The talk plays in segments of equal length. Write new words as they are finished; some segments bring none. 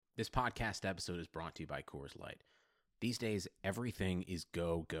This podcast episode is brought to you by Coors Light. These days, everything is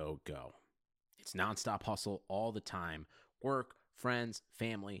go, go, go. It's nonstop hustle all the time. Work, friends,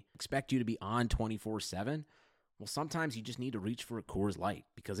 family expect you to be on 24/7. Well, sometimes you just need to reach for a Coors Light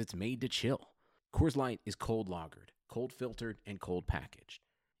because it's made to chill. Coors Light is cold lagered, cold filtered, and cold packaged.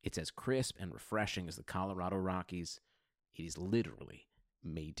 It's as crisp and refreshing as the Colorado Rockies. It is literally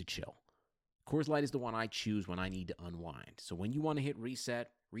made to chill. Coors Light is the one I choose when I need to unwind. So when you want to hit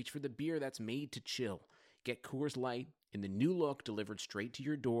reset, reach for the beer that's made to chill. Get Coors Light in the new look delivered straight to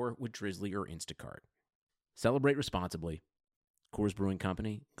your door with Drizzly or Instacart. Celebrate responsibly. Coors Brewing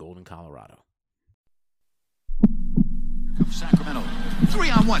Company, Golden, Colorado. Comes Sacramento.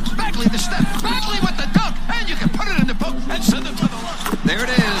 3-on-1. Bagley the step. Bagley with the dunk. And you can put it in the book and send it to the left. There it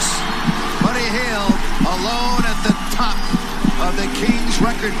is. Buddy Hield alone at the top of the Kings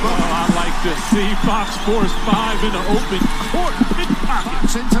record book. Oh, I like to see Fox Force 5 in the open court.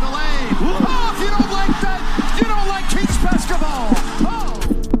 Fox into the lane. Oh, if you don't like that, you don't like Kings basketball. Oh.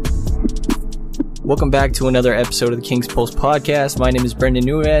 Welcome back to another episode of the Kings Pulse podcast. My name is Brendan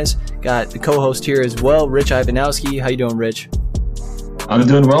Nunes. Got the co-host here as well, Rich Ivanowski. How you doing, Rich? I'm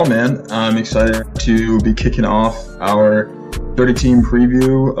doing well, man. I'm excited to be kicking off our 30-team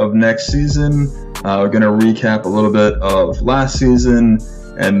preview of next season. We're going to recap a little bit of last season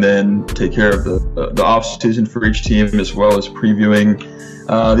and then take care of the off-season for each team, as well as previewing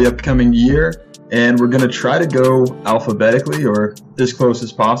the upcoming year. And we're going to try to go alphabetically or as close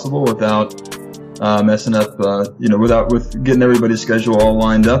as possible without messing up, with getting everybody's schedule all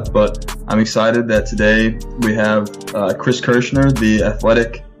lined up. But I'm excited that today we have Chris Kirschner, the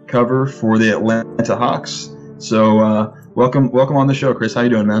athletic cover for the Atlanta Hawks. So welcome on the show, Chris. How you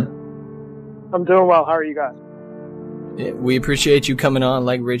doing, man? I'm doing well. How are you guys? We appreciate you coming on,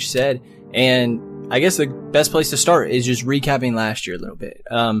 like Rich said. And I guess the best place to start is just recapping last year a little bit.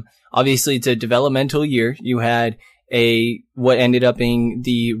 Obviously, it's a developmental year. You had what ended up being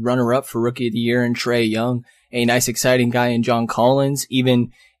the runner-up for Rookie of the Year in Trae Young, a nice, exciting guy in John Collins,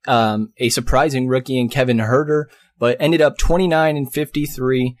 even a surprising rookie in Kevin Huerter, but ended up 29 and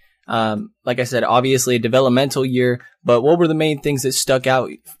 53. Like I said, obviously a developmental year, but what were the main things that stuck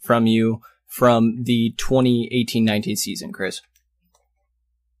out from you from the 2018-19 season, Chris?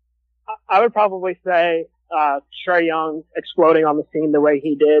 I would probably say Trae Young exploding on the scene the way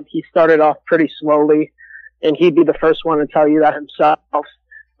he did. He started off pretty slowly, and he'd be the first one to tell you that himself.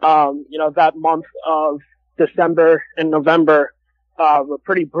 That month of December and November were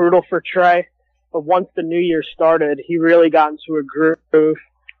pretty brutal for Trae. But once the new year started, he really got into a groove.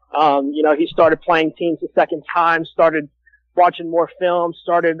 He started playing teams a second time, started watching more film,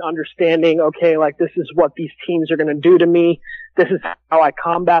 started understanding, okay, like this is what these teams are going to do to me. This is how I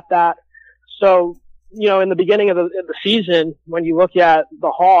combat that. So, in the beginning of the season, when you look at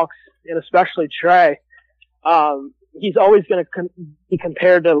the Hawks, and especially Trae, he's always going to be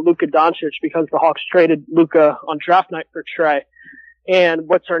compared to Luka Doncic because the Hawks traded Luka on draft night for Trae and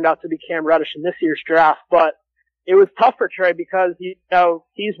what turned out to be Cam Reddish in this year's draft. But it was tough for Trae because,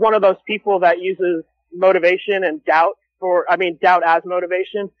 he's one of those people that uses motivation and doubt as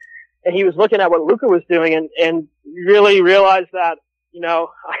motivation. And he was looking at what Luka was doing and really realized that,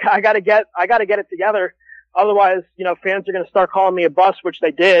 I gotta get it together. Otherwise, fans are going to start calling me a bust, which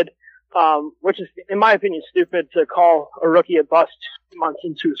they did. Which is, in my opinion, stupid to call a rookie a bust 2 months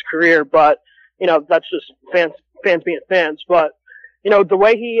into his career. But, that's just fans being fans. But, the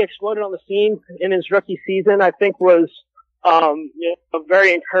way he exploded on the scene in his rookie season, I think was,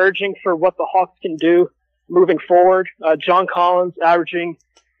 very encouraging for what the Hawks can do moving forward. John Collins averaging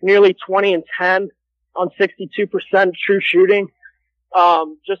nearly 20 and 10 on 62% true shooting.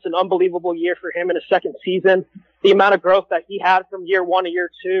 Just an unbelievable year for him in his second season. The amount of growth that he had from year one to year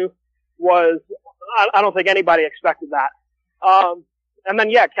two was, I don't think anybody expected that. And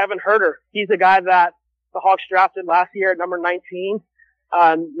then, Kevin Huerter. He's a guy that the Hawks drafted last year at number 19.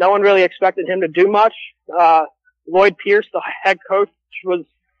 No one really expected him to do much. Lloyd Pierce, the head coach, was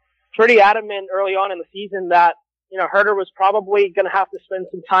pretty adamant early on in the season that, Huerter was probably going to have to spend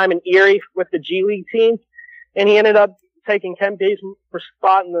some time in Erie with the G League team. And he ended up taking Ken Bazemore's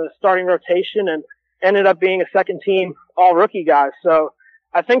spot in the starting rotation and ended up being a second team all rookie guy. So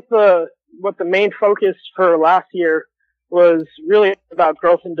I think what the main focus for last year was really about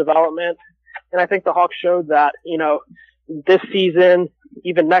growth and development. And I think the Hawks showed that, this season,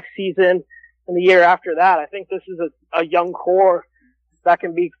 even next season, and the year after that, I think this is a young core that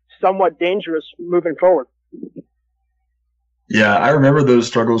can be somewhat dangerous moving forward. Yeah, I remember those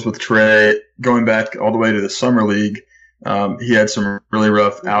struggles with Trae going back all the way to the summer league. He had some really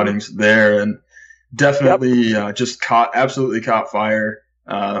rough outings there and definitely absolutely caught fire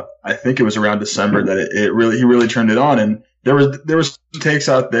I think it was around December that he really turned it on. And there was takes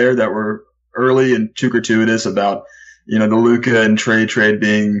out there that were early and too gratuitous about, the Luka and Trae trade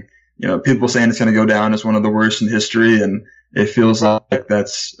being, people saying it's going to go down as one of the worst in history. And it feels like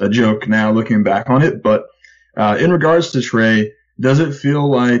that's a joke now looking back on it. But in regards to Trae, does it feel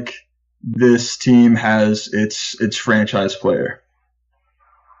like this team has its franchise player?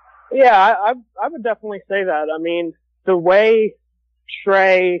 Yeah, I would definitely say that. I mean, the way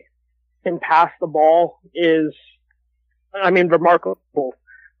Trae can pass the ball is, remarkable.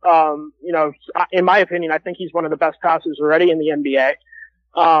 In my opinion, I think he's one of the best passers already in the NBA.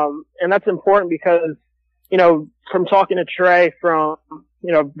 And that's important because, from talking to Trae from,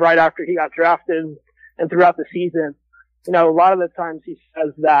 right after he got drafted and throughout the season, a lot of the times he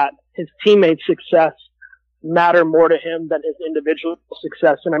says that his teammates' success matter more to him than his individual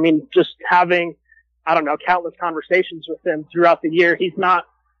success. And just having, countless conversations with him throughout the year, he's not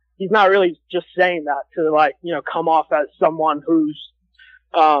really just saying that to come off as someone who's,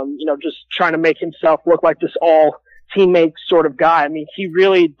 just trying to make himself look like this all teammate sort of guy. He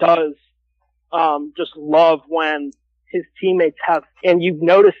really does, just love when his teammates have, and you've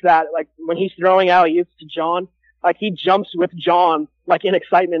noticed that, when he's throwing alley-oops to John, he jumps with John, in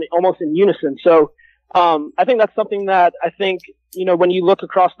excitement, almost in unison. So, I think that's something that I think, when you look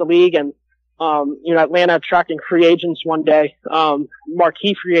across the league and, Atlanta attracting free agents one day,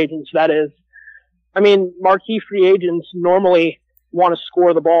 marquee free agents, that is. Marquee free agents normally want to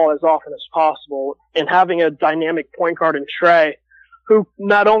score the ball as often as possible, and having a dynamic point guard in Trae, who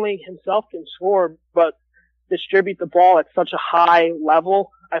not only himself can score, but distribute the ball at such a high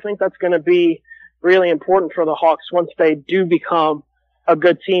level, I think that's going to be really important for the Hawks once they do become a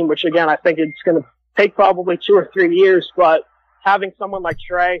good team, which again, I think it's going to take probably 2 or 3 years, but having someone like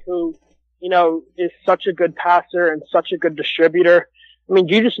Trae who, is such a good passer and such a good distributor.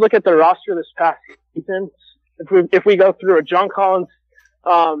 You just look at the roster this past season. If we go through it, John Collins,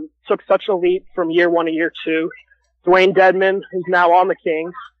 took such a leap from year 1 to year 2. Dwayne Dedmon, who's now on the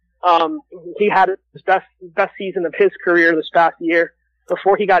Kings, he had his best season of his career this past year.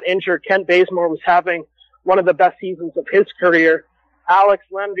 Before he got injured, Kent Bazemore was having one of the best seasons of his career. Alex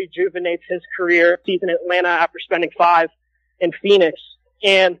Len rejuvenates his career season in Atlanta after spending 5 in Phoenix.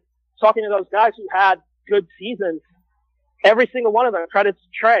 And talking to those guys who had good seasons, every single one of them credits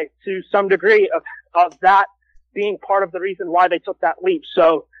Trae to some degree of that being part of the reason why they took that leap.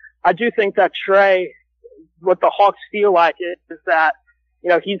 So I do think that Trae, what the Hawks feel like is that,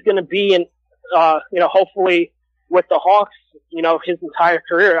 he's going to be in, hopefully with the Hawks, his entire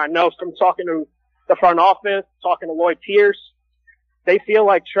career. I know from talking to the front office, talking to Lloyd Pierce, they feel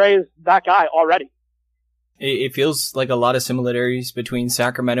like Trae is that guy already. It feels like a lot of similarities between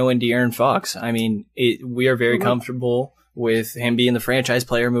Sacramento and De'Aaron Fox. We are very comfortable with him being the franchise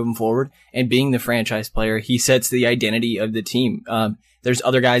player moving forward, and being the franchise player, he sets the identity of the team. There's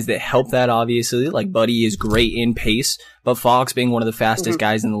other guys that help that, obviously, like Buddy is great in pace, but Fox being one of the fastest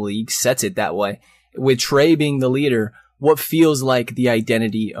guys in the league sets it that way. With Trae being the leader, what feels like the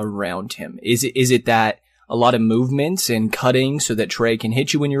identity around him? Is it that a lot of movements and cutting so that Trae can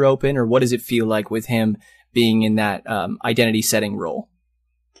hit you when you're open, or what does it feel like with him being in that identity setting role?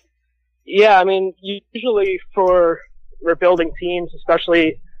 Yeah, usually for rebuilding teams,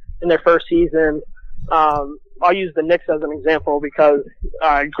 especially in their first season, I'll use the Knicks as an example because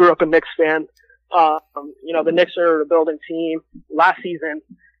I grew up a Knicks fan. The Knicks are a rebuilding team. Last season,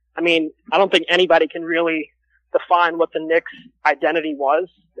 I don't think anybody can really define what the Knicks' identity was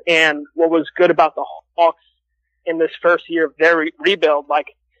and what was good about the Hawks in this first year of their rebuild.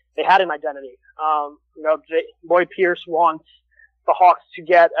 They had an identity. Lloyd Pierce wants the Hawks to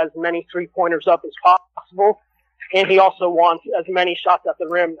get as many 3-pointers up as possible, and he also wants as many shots at the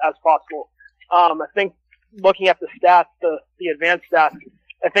rim as possible. I think looking at the stats, the advanced stats,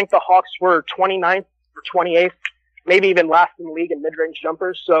 I think the Hawks were 29th or 28th, maybe even last in the league in mid-range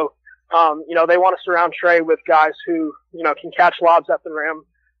jumpers. So, they want to surround Trae with guys who, can catch lobs at the rim,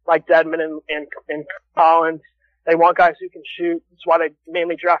 like Dedmon and Collins. They want guys who can shoot. That's why they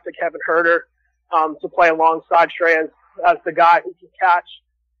mainly drafted Kevin Huerter, to play alongside Trae as the guy who can catch,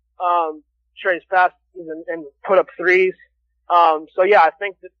 Trae's passes and put up threes. I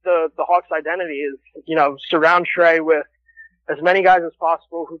think that the Hawks' identity is, surround Trae with as many guys as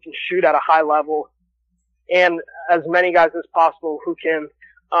possible who can shoot at a high level, and as many guys as possible who can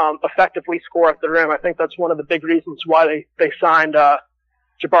effectively score at the rim. I think that's one of the big reasons why they signed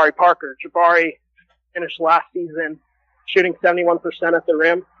Jabari Parker. Jabari finished last season shooting 71% at the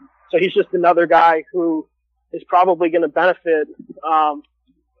rim, so he's just another guy who is probably going to benefit out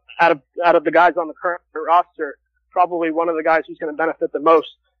of the guys on the current roster probably one of the guys who's going to benefit the most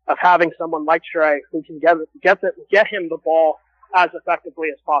of having someone like Trae who can get him the ball as effectively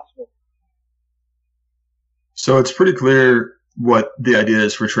as possible. So it's pretty clear what the idea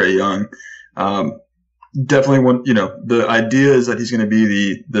is for Trae Young. Definitely the idea is that he's going to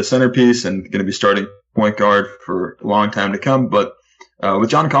be the centerpiece and going to be starting point guard for a long time to come. But with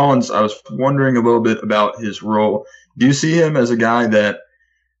John Collins, I was wondering a little bit about his role. Do you see him as a guy that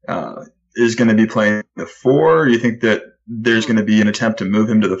is going to be playing the 4? Do you think that there's going to be an attempt to move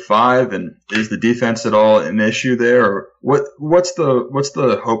him to the 5? And is the defense at all an issue there? Or what's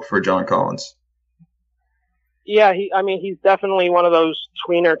the hope for John Collins? Yeah, he's definitely one of those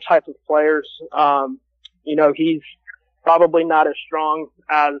tweener type of players. He's probably not as strong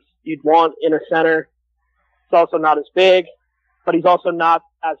as you'd want in a center. He's also not as big, but he's also not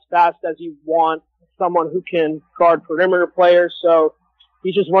as fast as you want someone who can guard perimeter players. So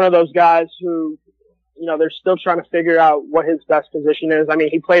he's just one of those guys who, they're still trying to figure out what his best position is. I mean,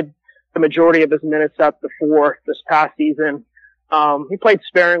 he played the majority of his minutes at the 4 this past season. He played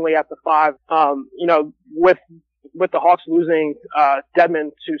sparingly at the 5. With the Hawks losing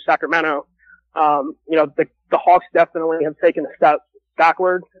Dedmon to Sacramento, the Hawks definitely have taken a step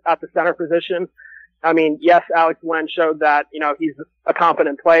backward at the center position. I mean, yes, Alex Len showed that, he's a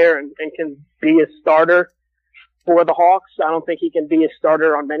competent player and can be a starter for the Hawks. I don't think he can be a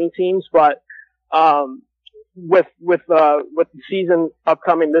starter on many teams, but with the season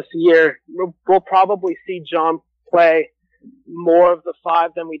upcoming this year, we'll probably see John play more of the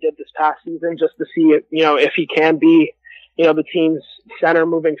 5 than we did this past season, just to see if he can be, the team's center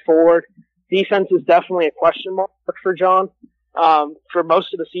moving forward. Defense is definitely a question mark for John. For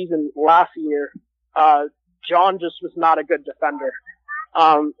most of the season last year, John just was not a good defender.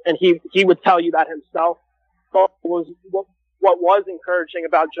 And he would tell you that himself. But what was encouraging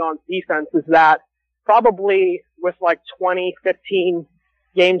about John's defense is that probably with like 15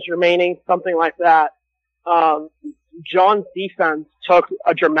 games remaining, something like that, John's defense took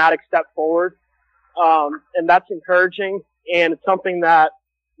a dramatic step forward. And that's encouraging. And it's something that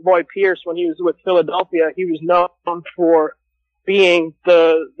Lloyd Pierce, when he was with Philadelphia, he was known for being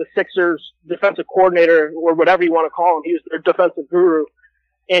the Sixers defensive coordinator, or whatever you want to call him. He was their defensive guru.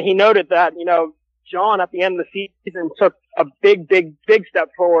 And he noted that, John at the end of the season took a big step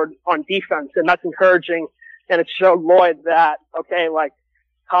forward on defense. And that's encouraging. And it showed Lloyd that, okay, like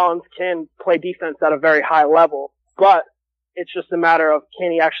Collins can play defense at a very high level, but it's just a matter of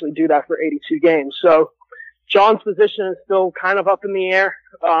can he actually do that for 82 games. So John's position is still kind of up in the air.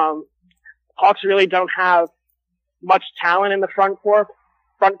 Hawks really don't have much talent in the front court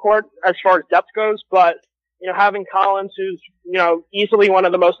as far as depth goes, but having Collins, who's easily one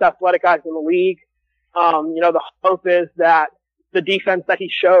of the most athletic guys in the league, the hope is that the defense that he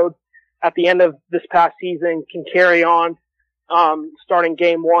showed at the end of this past season can carry on starting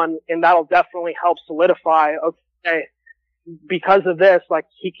game 1, and that'll definitely help solidify, okay, because of this, like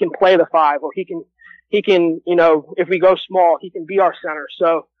he can play the 5, or he can, if we go small, he can be our center.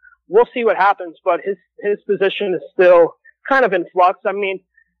 So we'll see what happens, but his position is still kind of in flux. I mean,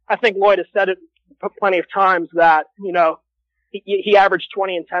 I think Lloyd has said it plenty of times that, he averaged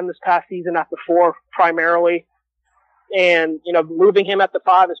 20 and 10 this past season at the 4 primarily. And, moving him at the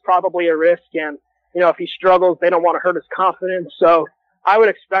 5 is probably a risk. And, if he struggles, they don't want to hurt his confidence. So I would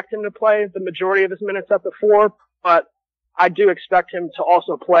expect him to play the majority of his minutes at the 4, but I do expect him to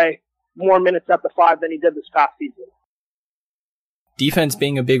also play more minutes at the 5 than he did this past season. Defense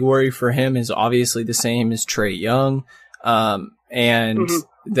being a big worry for him is obviously the same as Trae Young. And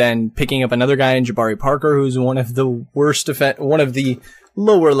then picking up another guy in Jabari Parker, who's one of the one of the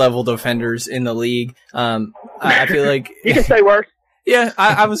lower level defenders in the league. I feel like you can say worse. Yeah,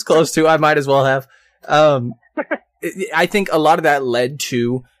 I was close to. I might as well have. I think a lot of that led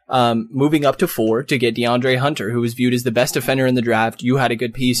to moving up to 4 to get DeAndre Hunter, who was viewed as the best defender in the draft. You had a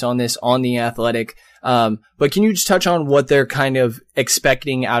good piece on this on The Athletic. But can you just touch on what they're kind of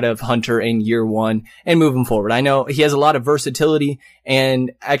expecting out of Hunter in year 1 and moving forward? I know he has a lot of versatility,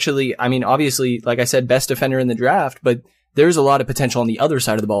 and actually, I mean, obviously, like I said, best defender in the draft, but there's a lot of potential on the other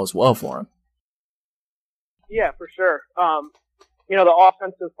side of the ball as well for him. Yeah, for sure. The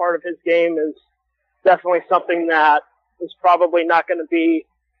offensive part of his game is definitely something that is probably not going to be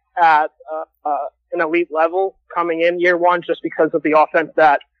at an elite level coming in year 1, just because of the offense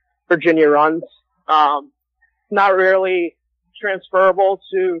that Virginia runs. Not really transferable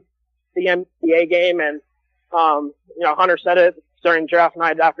to the NBA game. And, Hunter said it during draft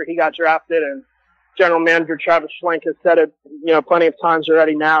night after he got drafted, and general manager Travis Schlenk has said it, plenty of times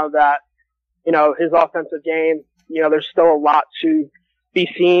already now that, his offensive game, there's still a lot to be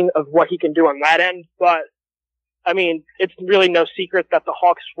seen of what he can do on that end. But I mean, it's really no secret that the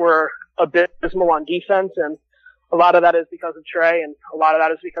Hawks were abysmal on defense, and a lot of that is because of Trey, and a lot of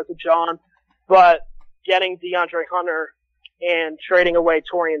that is because of John. But getting DeAndre Hunter and trading away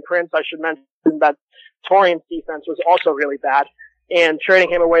Taurean Prince, I should mention that Taurean's defense was also really bad. And trading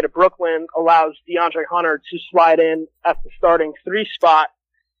him away to Brooklyn allows DeAndre Hunter to slide in at the starting 3 spot,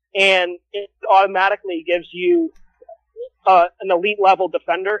 and it automatically gives you an elite level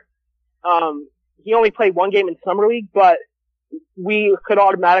defender. He only played 1 game in Summer League, but we could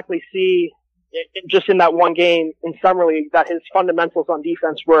automatically see just in that 1 game in Summer League that his fundamentals on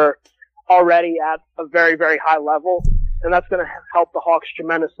defense were already at a very, very high level. And that's going to help the Hawks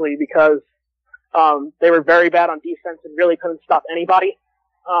tremendously because they were very bad on defense and really couldn't stop anybody.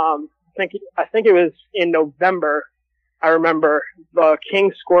 I think it was in November. I remember the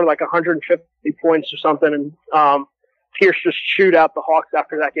Kings scored like 150 points or something, and Pierce just chewed out the Hawks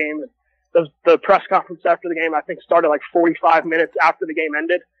after that game. The press conference after the game, I think, started like 45 minutes after the game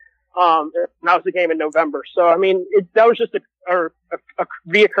ended. And that was the game in November. So, I mean, that was just a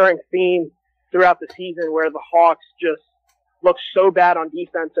reoccurring theme throughout the season where the Hawks just looked so bad on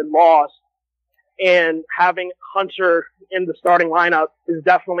defense and lost. And having Hunter in the starting lineup is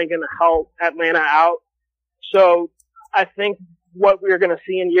definitely going to help Atlanta out. So I think what we're going to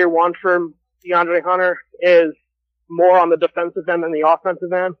see in year 1 from DeAndre Hunter is more on the defensive end than the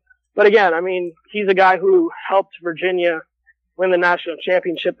offensive end. But again, I mean, he's a guy who helped Virginia win the national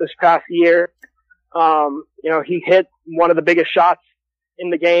championship this past year. He hit one of the biggest shots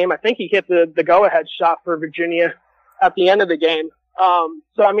in the game. I think he hit the go-ahead shot for Virginia at the end of the game.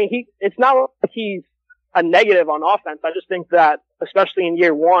 So I mean, it's not like he's a negative on offense. I just think that, especially in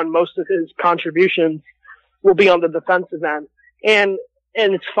year 1, most of his contributions will be on the defensive end. And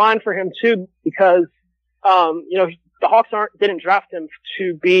it's fine for him too, because, the Hawks didn't draft him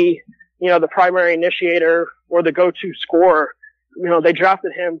to be, the primary initiator or the go-to scorer. They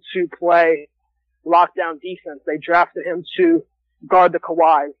drafted him to play lockdown defense. They drafted him to guard the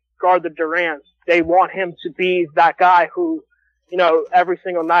Kawhi, guard the Durant. They want him to be that guy who, every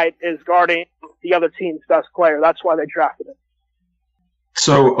single night is guarding the other team's best player. That's why they drafted him.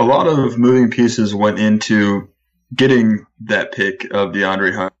 So a lot of moving pieces went into getting that pick of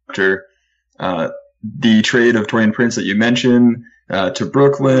DeAndre Hunter. The trade of Taurean Prince that you mentioned to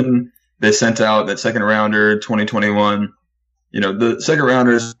Brooklyn, they sent out that second rounder, 2021. The second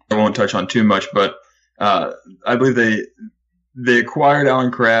rounders I won't touch on too much, but I believe they acquired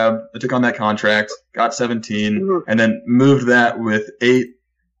Allen Crabbe, they took on that contract, got 17, and then moved that with 8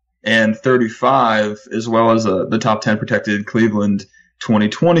 and 35, as well as the top 10 protected Cleveland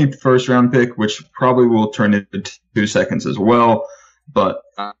 2020 first round pick, which probably will turn into 2 seconds as well. But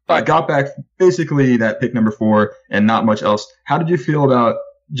I got back basically that pick number 4 and not much else. How did you feel about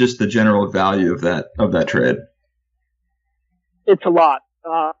just the general value of that trade? It's a lot.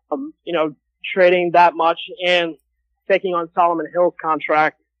 Trading that much and taking on Solomon Hill's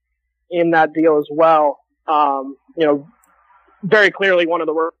contract in that deal as well. Very clearly one of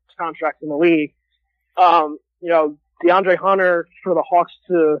the worst contracts in the league. DeAndre Hunter, for the Hawks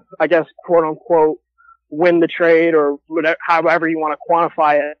to, I guess, quote unquote, win the trade or whatever, however you want to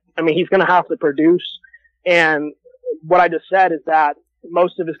quantify it. I mean, he's going to have to produce. And what I just said is that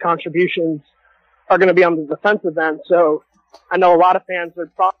most of his contributions are going to be on the defensive end. So I know a lot of fans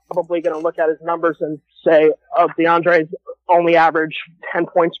are probably going to look at his numbers and say, DeAndre's only averaged 10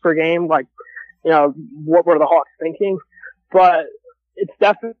 points per game. Like, what were the Hawks thinking? But it's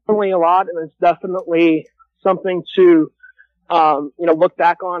definitely a lot, and it's definitely something to, look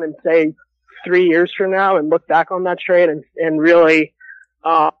back on and say 3 years from now and look back on that trade and really,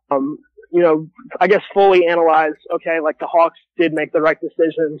 I guess fully analyze, okay, like the Hawks did make the right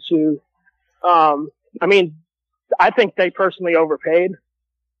decision to, I think they personally overpaid.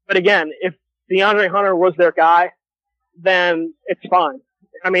 But again, if DeAndre Hunter was their guy, then it's fine.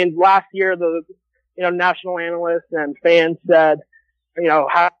 I mean, last year, the, national analysts and fans said,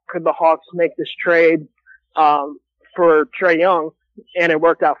 how could the Hawks make this trade, for Trae Young? And it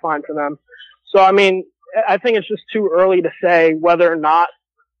worked out fine for them. So, I mean, I think it's just too early to say whether or not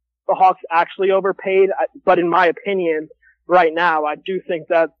the Hawks actually overpaid. But in my opinion, right now, I do think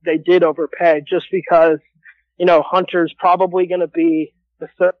that they did overpay just because, Hunter's probably going to be the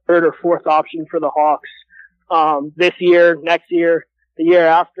 3rd or 4th option for the Hawks, this year, next year, the year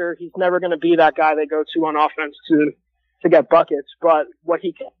after. He's never going to be that guy they go to on offense to get buckets. But what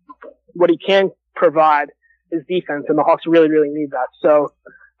he can provide is defense, and the Hawks really, really need that. So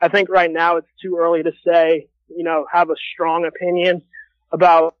I think right now it's too early to say, have a strong opinion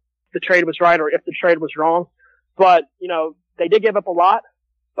about if the trade was right or if the trade was wrong. But, they did give up a lot.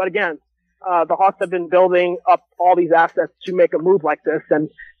 But again, the Hawks have been building up all these assets to make a move like this. And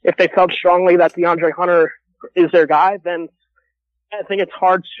if they felt strongly that DeAndre Hunter is their guy, then I think it's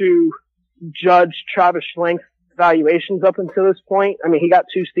hard to judge Travis Schlenk's valuations up until this point. I mean, he got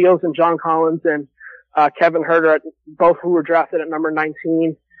 2 steals in John Collins and Kevin Huerter, both who were drafted at number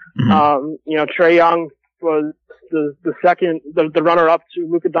 19. Mm-hmm. Trae Young was the second, the runner-up to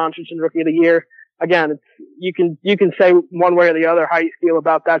Luka Doncic in Rookie of the Year. Again, you can say one way or the other how you feel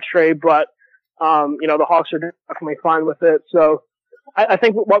about that trade, but the Hawks are definitely fine with it. So I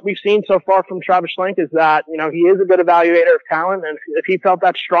think what we've seen so far from Travis Schlenk is that he is a good evaluator of talent, and if he felt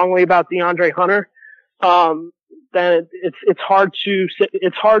that strongly about DeAndre Hunter, then it's hard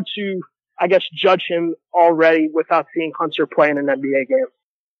to I guess judge him already without seeing Hunter play in an NBA game.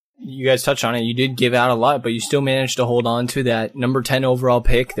 You guys touched on it. You did give out a lot, but you still managed to hold on to that number 10 overall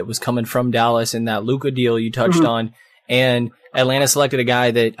pick that was coming from Dallas in that Luka deal you touched on. And Atlanta selected a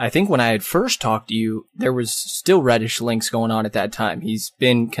guy that I think when I had first talked to you, there was still Reddish links going on at that time. He's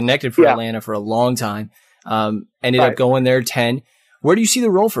been connected for Atlanta for a long time. Ended up going there 10. Where do you see the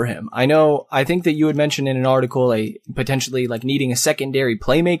role for him? I think that you had mentioned in an article potentially like needing a secondary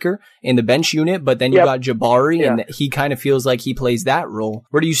playmaker in the bench unit, but then you got Jabari and he kind of feels like he plays that role.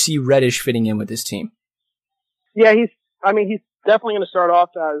 Where do you see Reddish fitting in with this team? Yeah, he's definitely going to start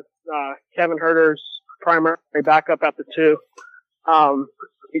off as Kevin Huerter's primary backup at the 2.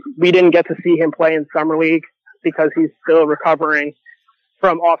 We didn't get to see him play in Summer League because he's still recovering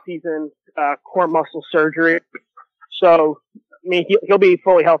from off-season core muscle surgery. So, I mean, he'll be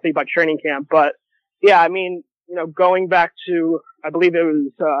fully healthy by training camp. But, yeah, I mean, going back to, I believe it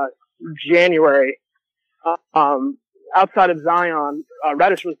was January, outside of Zion,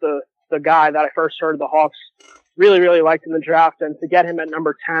 Reddish was the guy that I first heard the Hawks really, really liked in the draft. And to get him at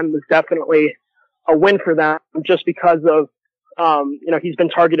number 10 was definitely a win for them just because of, he's been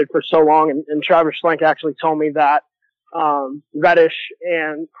targeted for so long. And Travis Schlenk actually told me that Reddish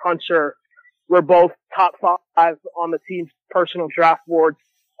and Hunter were both top 5 on the team's personal draft boards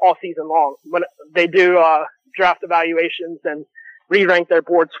all season long. When they do draft evaluations and re-rank their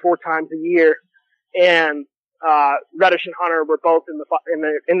boards 4 times a year, and Reddish and Hunter were both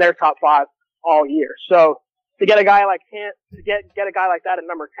in their top 5 all year. So to get a guy like him, to get a guy like that at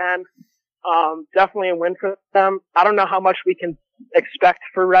number 10, definitely a win for them. I don't know how much we can expect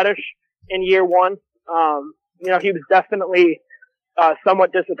for Reddish in year 1. He was definitely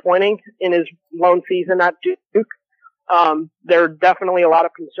somewhat disappointing in his lone season at Duke. There are definitely a lot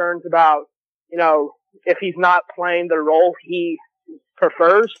of concerns about, if he's not playing the role he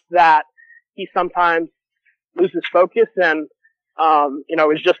prefers, that he sometimes loses focus and,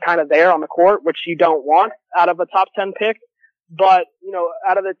 is just kind of there on the court, which you don't want out of a top 10 pick. But,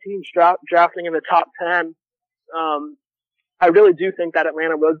 out of the teams drafting in the top 10, I really do think that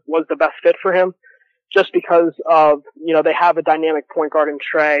Atlanta was the best fit for him. Just because of, they have a dynamic point guard in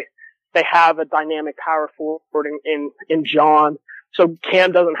Trae. They have a dynamic power forward in John. So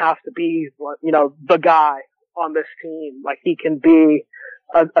Cam doesn't have to be, the guy on this team. Like, he can be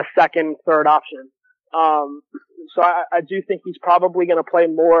a second, third option. So I do think he's probably going to play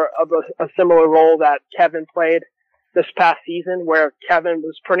more of a similar role that Kevin played this past season, where Kevin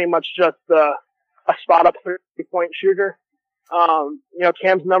was pretty much just a spot up 3-point shooter.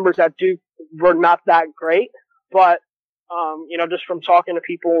 Cam's numbers at Duke were not that great, but, just from talking to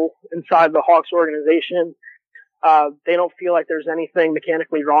people inside the Hawks organization, they don't feel like there's anything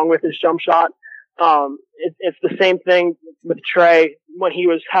mechanically wrong with his jump shot. It's the same thing with Trae when he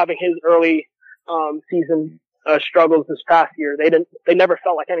was having his early, season, struggles this past year. They never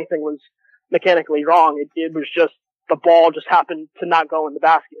felt like anything was mechanically wrong. It was just the ball just happened to not go in the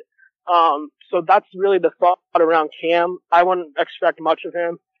basket. So that's really the thought around Cam. I wouldn't expect much of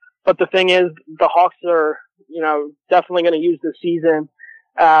him. But the thing is, the Hawks are, definitely going to use this season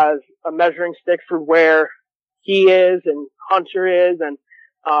as a measuring stick for where he is and Hunter is and,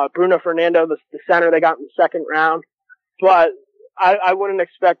 Bruno Fernando, the center they got in the second round. But I wouldn't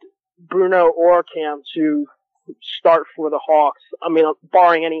expect Bruno or Cam to start for the Hawks. I mean,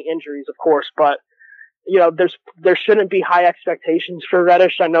 barring any injuries, of course, but there shouldn't be high expectations for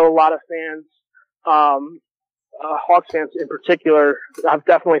Reddish. I know a lot of fans, Hawks fans in particular, have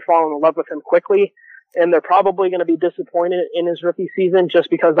definitely fallen in love with him quickly, and they're probably going to be disappointed in his rookie season just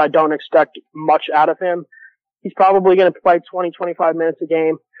because I don't expect much out of him. He's probably going to play 20, 25 minutes a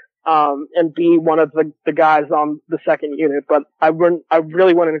game, and be one of the guys on the second unit, but I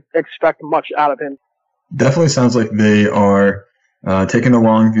really wouldn't expect much out of him. Definitely sounds like they are taking a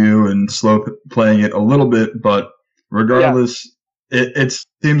long view and slow playing it a little bit, but regardless, it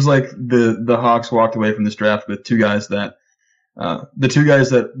seems like the Hawks walked away from this draft with 2 guys that, the 2 guys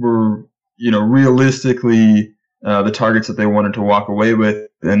that were, realistically the targets that they wanted to walk away with.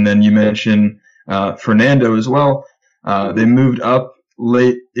 And then you mentioned Fernando as well. They moved up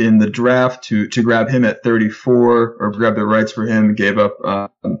late in the draft to grab him at 34, or grab the rights for him, gave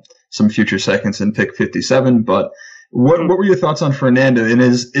up some future seconds and pick 57. But what were your thoughts on Fernando? And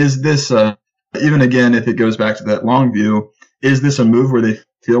is this, even again, if it goes back to that long view, is this a move where they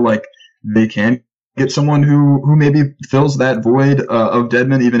feel like they can get someone who maybe fills that void of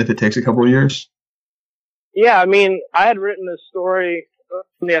Dedmon, even if it takes a couple of years? Yeah, I mean, I had written a story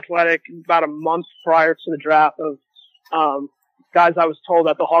from The Athletic about a month prior to the draft of guys I was told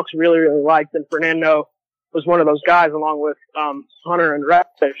that the Hawks really, really liked, and Fernando was one of those guys, along with Hunter and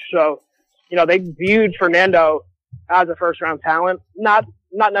Reddish. So, they viewed Fernando as a first-round talent, not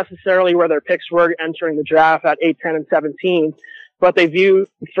necessarily where their picks were entering the draft at 8, 10, and 17, but they viewed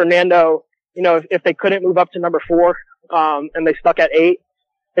Fernando, if they couldn't move up to number 4, and they stuck at 8,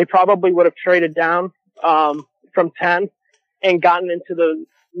 they probably would have traded down from 10 and gotten into the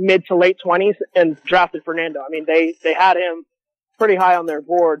mid to late 20s and drafted Fernando. I mean, they had him pretty high on their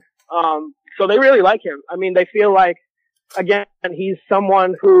board. So they really like him. I mean, they feel like, again, he's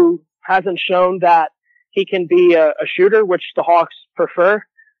someone who hasn't shown that he can be a shooter, which the Hawks prefer.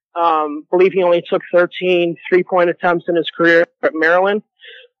 Believe he only took 13 3-point attempts in his career at Maryland,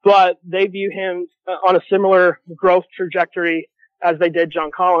 but they view him on a similar growth trajectory as they did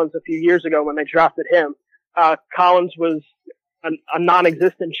John Collins a few years ago when they drafted him. Collins was a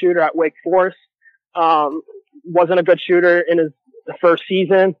non-existent shooter at Wake Forest, wasn't a good shooter in his first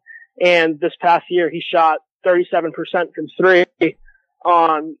season, and this past year he shot 37% from 3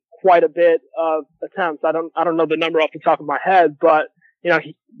 on quite a bit of attempts. I don't know the number off the top of my head, but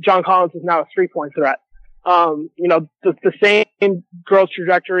John Collins is now a 3-point threat. The same growth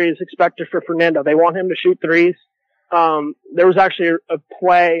trajectory is expected for Fernando. They want him to shoot threes. There was actually a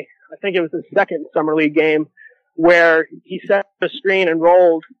play, I think it was his second summer league game, where he set the screen and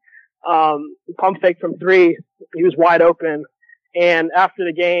rolled, pump fake from 3. He was wide open. And after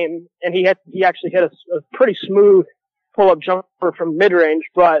the game, and he actually hit a pretty smooth pull-up jumper from mid-range,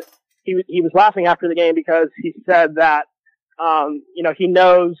 but he was laughing after the game because he said that, he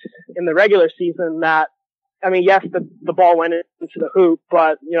knows in the regular season that, I mean, yes, the ball went into the hoop,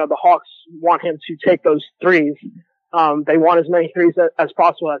 but, the Hawks want him to take those threes. They want as many threes as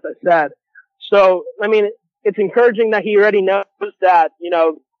possible, as I said. So, I mean, it's encouraging that he already knows that,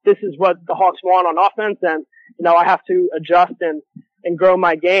 this is what the Hawks want on offense, and, I have to adjust and grow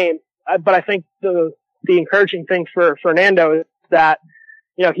my game. But I think the encouraging thing for Fernando is that,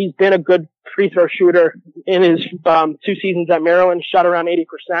 he's been a good free throw shooter in his 2 seasons at Maryland, shot around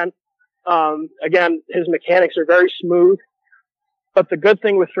 80%. Again, his mechanics are very smooth. But the good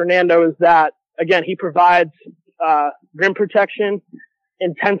thing with Fernando is that, again, he provides rim protection,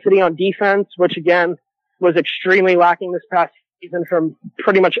 intensity on defense, which again was extremely lacking this past season from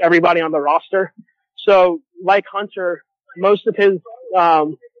pretty much everybody on the roster. So, like Hunter, most of his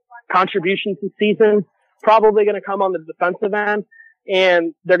contributions this season probably going to come on the defensive end,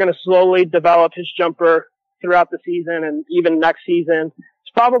 and they're going to slowly develop his jumper throughout the season and even next season.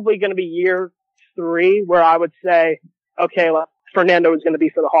 It's probably going to be year 3 where I would say, okay, Fernando is going to be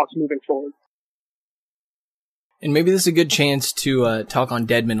for the Hawks moving forward. And maybe this is a good chance to talk on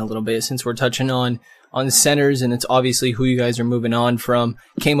Dedmon a little bit, since we're touching on centers, and it's obviously who you guys are moving on from.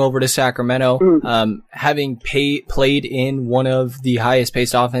 Came over to Sacramento, having played in one of the highest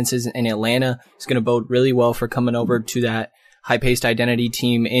paced offenses in Atlanta. It's going to bode really well for coming over to that high paced identity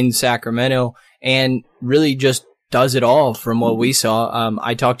team in Sacramento, and really just does it all from what we saw.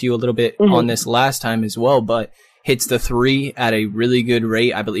 I talked to you a little bit on this last time as well, but hits the 3 at a really good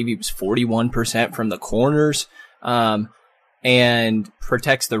rate. I believe he was 41% from the corners. And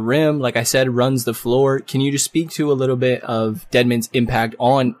protects the rim, like I said, runs the floor. Can you just speak to a little bit of Dedmon's impact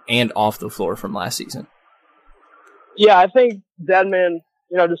on and off the floor from last season? Yeah, I think Dedmon,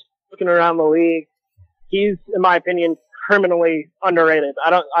 just looking around the league, he's, in my opinion, criminally underrated.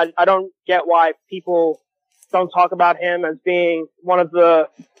 I don't get why people don't talk about him as being one of the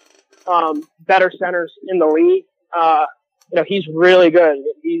better centers in the league. He's really good.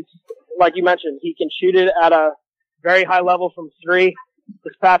 He's, like you mentioned, he can shoot it at a very high level from 3.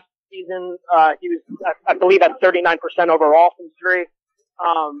 This past season, he was, I believe, at 39% overall from 3.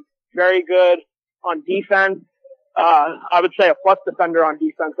 Very good on defense. I would say a plus defender on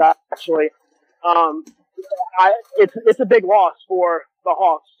defense, actually. It's a big loss for the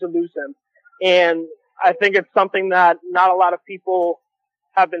Hawks to lose him. And I think it's something that not a lot of people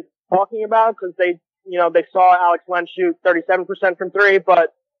have been talking about, because they saw Alex Len shoot 37% from 3,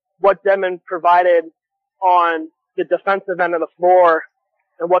 but what Dedmon provided on the defensive end of the floor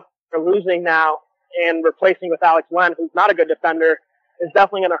and what losing now and replacing with Alex Len, who's not a good defender, is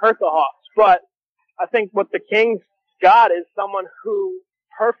definitely going to hurt the Hawks. But I think what the Kings got is someone who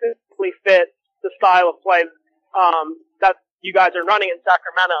perfectly fits the style of play that you guys are running in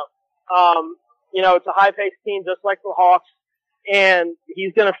Sacramento. It's a high-paced team just like the Hawks, and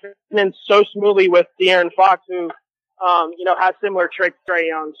he's going to fit in so smoothly with De'Aaron Fox, who, has similar traits to Trae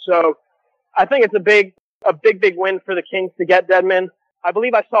Young. So I think it's a big win for the Kings to get Dedmon. I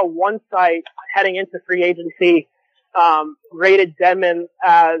believe I saw one site heading into free agency rated Dedmon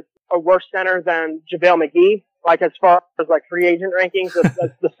as a worse center than JaVale McGee, like as far as like free agent rankings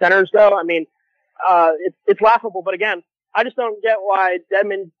as the centers go. I mean, it's laughable, but again, I just don't get why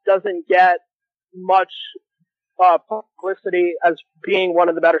Dedmon doesn't get much publicity as being one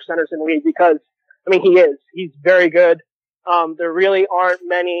of the better centers in the league, because I mean he is. He's very good. There really aren't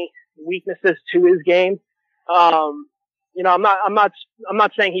many weaknesses to his game. I'm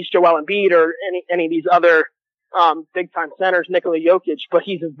not saying he's Joel Embiid or any of these other big time centers, Nikola Jokic, but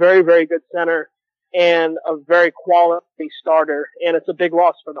he's a very, very good center and a very quality starter, and it's a big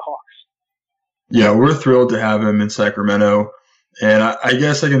loss for the Hawks. Yeah, we're thrilled to have him in Sacramento, and I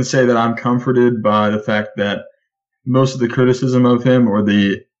guess I can say that I'm comforted by the fact that most of the criticism of him or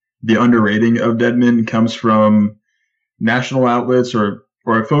the underrating of Dedmon comes from national outlets or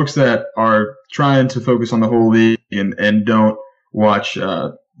folks that are trying to focus on the whole league and don't watch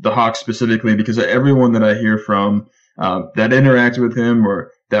the Hawks specifically, because everyone that I hear from that interacted with him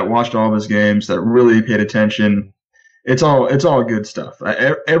or that watched all of his games, that really paid attention, it's all good stuff.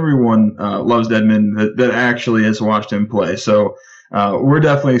 Everyone loves Dedmon that actually has watched him play. So we're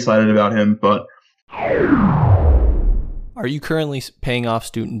definitely excited about him. But are you currently paying off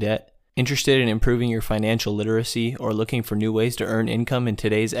student debt? Interested in improving your financial literacy or looking for new ways to earn income in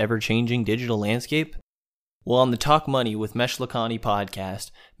today's ever-changing digital landscape? Well, on the Talk Money with Mesh Lakhani podcast,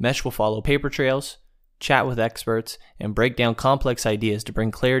 Mesh will follow paper trails, chat with experts, and break down complex ideas to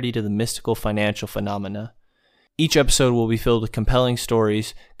bring clarity to the mystical financial phenomena. Each episode will be filled with compelling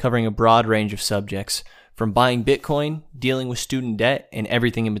stories covering a broad range of subjects, from buying Bitcoin, dealing with student debt, and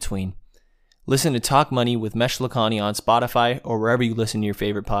everything in between. Listen to Talk Money with Mesh Lakhani on Spotify or wherever you listen to your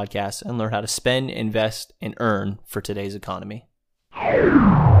favorite podcasts and learn how to spend, invest, and earn for today's economy.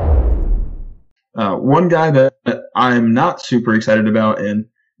 One guy that I'm not super excited about, and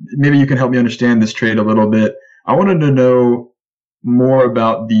maybe you can help me understand this trade a little bit. I wanted to know more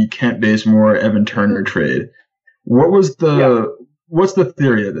about the Kent Bazemore Evan Turner trade. What's the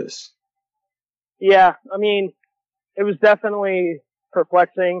theory of this? Yeah, I mean, it was definitely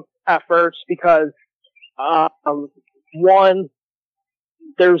perplexing at first because, one,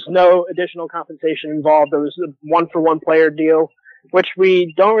 there's no additional compensation involved. There was a one-for-one player deal, which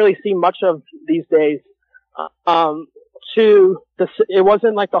we don't really see much of these days. Two, it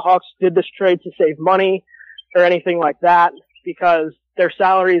wasn't like the Hawks did this trade to save money or anything like that, because their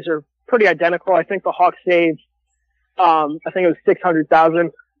salaries are pretty identical. I think the Hawks saved, I think it was $600,000,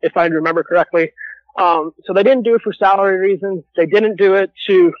 if I remember correctly. So they didn't do it for salary reasons. They didn't do it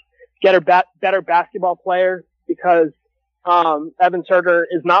to get a better basketball player, because Evan Turner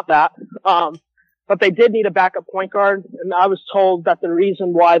is not that. But they did need a backup point guard, and I was told that the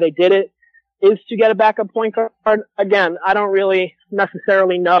reason why they did it is to get a backup point guard. Again, I don't really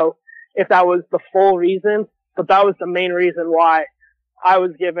necessarily know if that was the full reason, but that was the main reason why I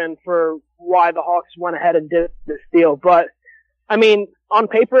was given for why the Hawks went ahead and did this deal. But, I mean, on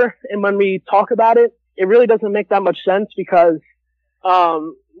paper, and when we talk about it, it really doesn't make that much sense, because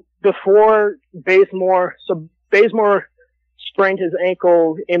before Bazemore sprained his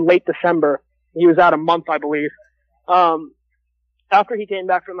ankle in late December. He was out a month, I believe. After he came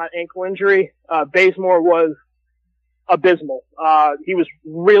back from that ankle injury, Bazemore was abysmal. He was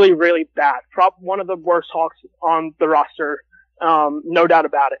really, really bad. One of the worst Hawks on the roster, no doubt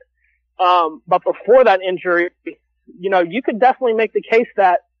about it. But before that injury, you could definitely make the case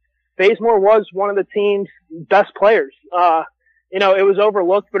that Bazemore was one of the team's best players. It was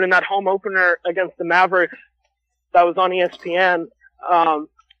overlooked, but in that home opener against the Mavericks that was on ESPN,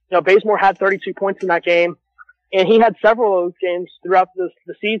 Bazemore had 32 points in that game, and he had several of those games throughout the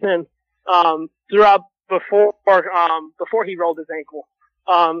season, before he rolled his ankle.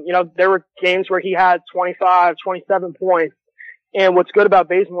 There were games where he had 25, 27 points. And what's good about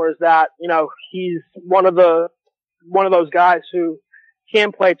Bazemore is that, he's one of those guys who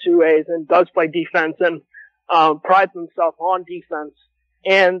can play two ways and does play defense and prides himself on defense.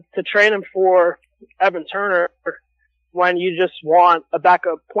 And to trade him for Evan Turner when you just want a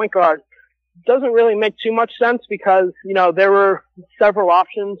backup point guard doesn't really make too much sense, because, there were several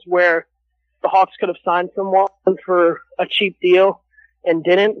options where the Hawks could have signed someone for a cheap deal and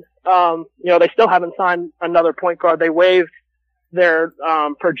didn't. they still haven't signed another point guard. They waived their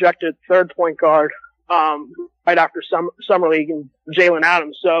projected third point guard right after summer league and Jalen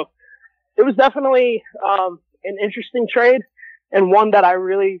Adams. So it was definitely an interesting trade, and one that I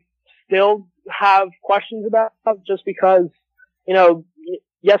really still have questions about, just because,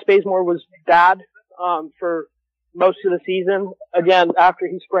 yes, Bazemore was bad for most of the season, again, after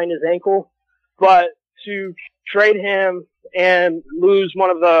he sprained his ankle, but to trade him and lose one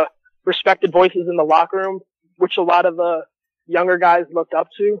of the respected voices in the locker room, which a lot of the younger guys looked up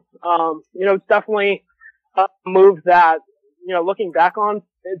to, it's definitely a move that, looking back on,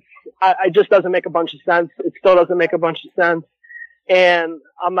 it just doesn't make a bunch of sense. It still doesn't make a bunch of sense. And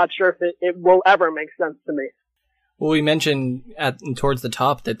I'm not sure if it will ever make sense to me. Well, we mentioned towards the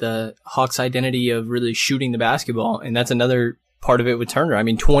top that the Hawks' identity of really shooting the basketball, and that's another part of it with Turner. I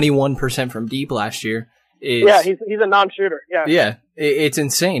mean, 21% from deep last year is... Yeah, he's a non-shooter. Yeah. Yeah, it's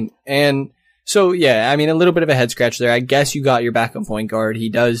insane. And so, yeah, I mean, a little bit of a head scratch there. I guess you got your backup point guard. He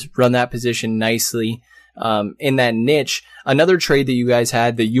does run that position nicely in that niche. Another trade that you guys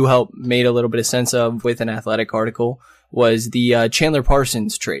had that you helped made a little bit of sense of with an Athletic article was the Chandler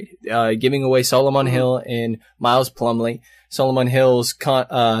Parsons trade, giving away Solomon Hill and Miles Plumlee. Solomon Hill's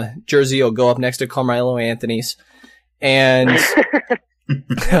jersey will go up next to Carmelo Anthony's, and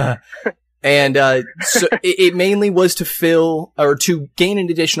so it mainly was to fill or to gain an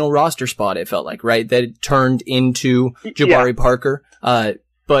additional roster spot. It felt like, right, that it turned into Jabari Parker.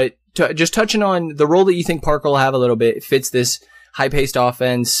 But just touching on the role that you think Parker will have a little bit, it fits this high-paced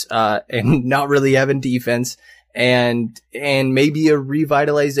offense and not really having defense. And maybe a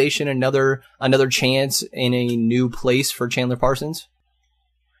revitalization, another chance in a new place for Chandler Parsons?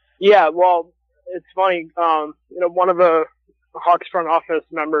 Yeah, well, it's funny. One of the Hawks front office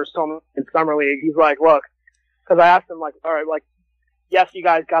members told me in Summer League, he's like, look, because I asked him, like, all right, like, yes, you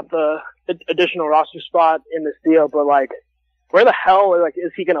guys got the additional roster spot in this deal, but, like, where the hell, like,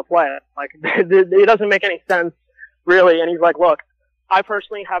 is he going to play? Like, it doesn't make any sense, really. And he's like, look, I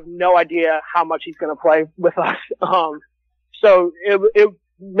personally have no idea how much he's going to play with us. So it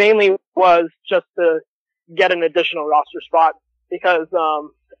mainly was just to get an additional roster spot, because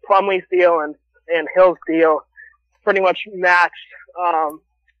Plumlee's deal and Hill's deal pretty much matched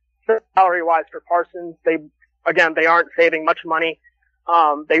salary wise for Parsons. They aren't saving much money.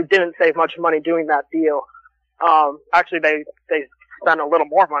 They didn't save much money doing that deal. Actually, they spent a little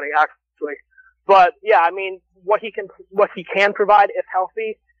more money actually. But yeah, I mean, what he can provide if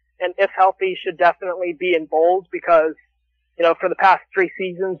healthy, and if healthy should definitely be in bold, because, for the past 3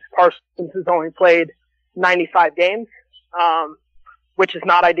 seasons, Parsons has only played 95 games, which is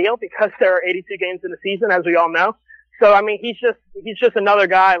not ideal because there are 82 games in the season, as we all know. So, I mean, he's just another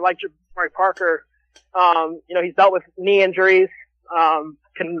guy like Jabari Parker. He's dealt with knee injuries,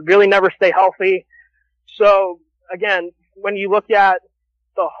 can really never stay healthy. So again, when you look at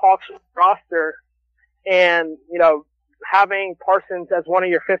the Hawks roster, and, having Parsons as one of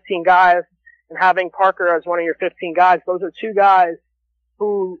your 15 guys and having Parker as one of your 15 guys, those are 2 guys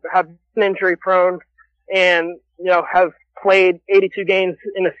who have been injury prone and, have played 82 games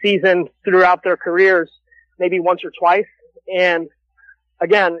in a season throughout their careers, maybe once or twice. And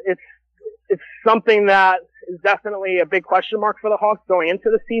again, it's something that is definitely a big question mark for the Hawks going into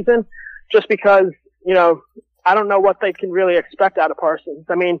the season, just because, I don't know what they can really expect out of Parsons.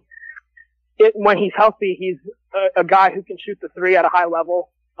 I mean, when he's healthy, he's a guy who can shoot the 3 at a high level.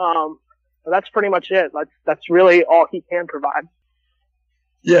 That's pretty much it. That's really all he can provide.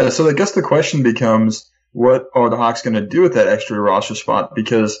 Yeah, so I guess the question becomes, what are the Hawks going to do with that extra roster spot?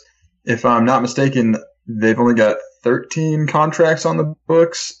 Because if I'm not mistaken, they've only got 13 contracts on the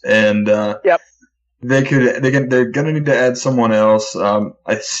books, and yep. They're going to need to add someone else.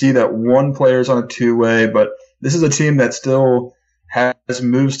 I see that one player's on a 2-way, but this is a team that still has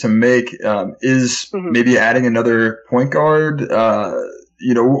moves to make. Maybe adding another point guard.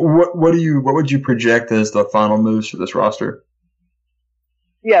 What would you project as the final moves for this roster?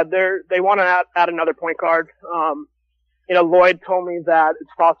 Yeah, they want to add another point guard. Lloyd told me that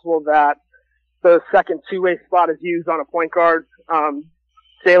it's possible that the second 2-way spot is used on a point guard.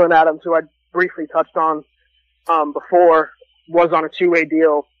 Jalen Adams, who I briefly touched on before, was on a 2-way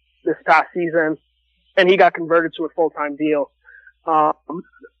deal this past season, and he got converted to a full-time deal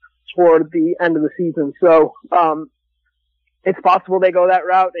toward the end of the season. So it's possible they go that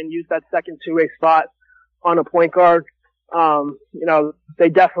route and use that second 2-way spot on a point guard. They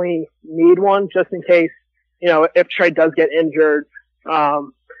definitely need one just in case, if Trey does get injured,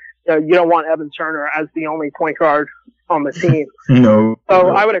 you don't want Evan Turner as the only point guard on the team. No. So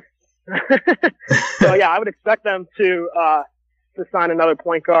I would, I would expect them to to sign another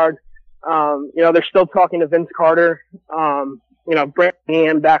point guard. They're still talking to Vince Carter, bringing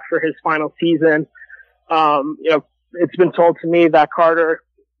him back for his final season. It's been told to me that Carter,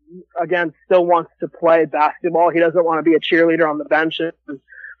 again, still wants to play basketball. He doesn't want to be a cheerleader on the bench and,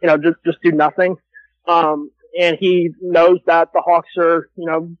 just do nothing. And he knows that the Hawks are,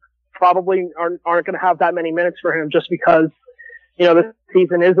 probably aren't going to have that many minutes for him just because, this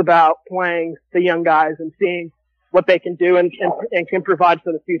season is about playing the young guys and seeing what they can do and can provide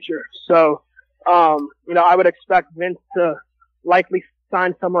for the future. So, I would expect Vince to likely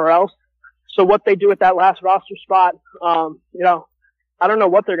sign somewhere else. So what they do with that last roster spot, I don't know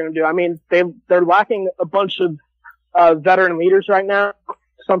what they're going to do. I mean, they're lacking a bunch of veteran leaders right now,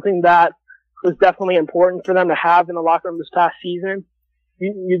 something that was definitely important for them to have in the locker room this past season.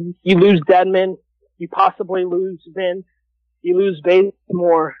 You lose Dedmon, you possibly lose Vince, you lose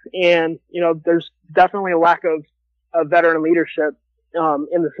Bazemore, and, there's definitely a lack of veteran leadership,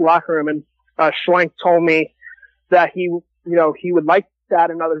 in this locker room. And, Schlenk told me that he would like to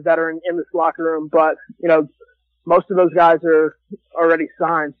add another veteran in this locker room, but, most of those guys are already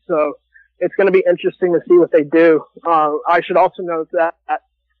signed. So it's going to be interesting to see what they do. I should also note that,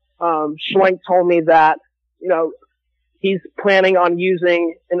 Schlenk told me that, he's planning on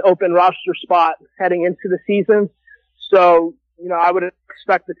using an open roster spot heading into the season. So, I would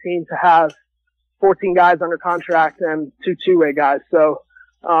expect the team to have 14 guys under contract and 2 two-way guys. So,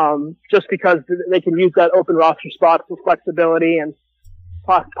 just because they can use that open roster spot for flexibility and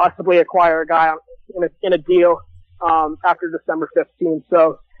possibly acquire a guy in a deal, after December 15th.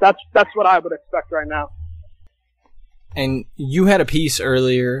 So that's what I would expect right now. And you had a piece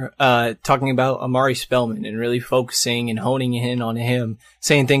earlier talking about Amari Spellman and really focusing and honing in on him,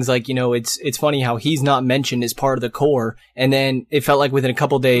 saying things like, it's funny how he's not mentioned as part of the core, and then it felt like within a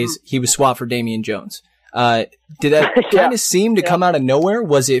couple days he was swapped for Damian Jones. Did that kind of seem to come out of nowhere?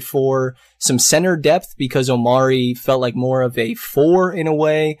 Was it for some center depth because Omari felt like more of a 4 in a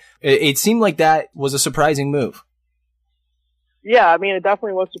way? It seemed like that was a surprising move. Yeah, I mean, it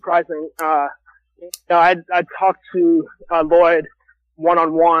definitely was surprising. I talked to Lloyd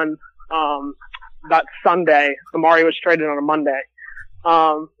one-on-one that Sunday. Amari was traded on a Monday.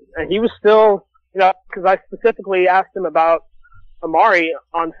 And he was still, because I specifically asked him about Amari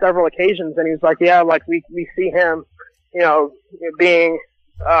on several occasions, and he was like, yeah, like we see him, being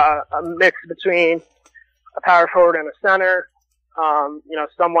a mix between a power forward and a center,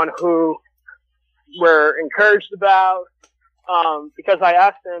 someone who we're encouraged about, because I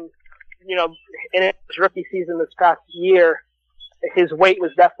asked him, in his rookie season this past year, his weight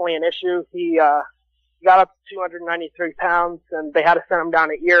was definitely an issue. He got up to 293 pounds, and they had to send him down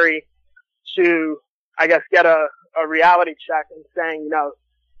to Erie to, I guess, get a reality check and saying,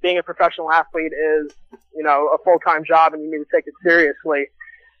 being a professional athlete is, a full-time job and you need to take it seriously.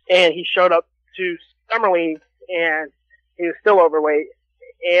 And he showed up to Summer League and he was still overweight.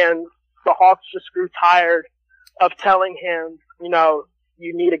 And the Hawks just grew tired of telling him,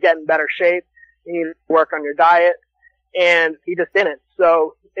 you need to get in better shape. You need to work on your diet. And he just didn't.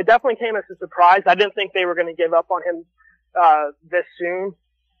 So it definitely came as a surprise. I didn't think they were going to give up on him this soon.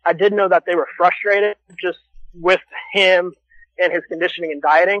 I did know that they were frustrated just with him and his conditioning and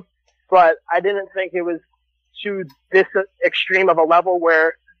dieting, but I didn't think it was to this extreme of a level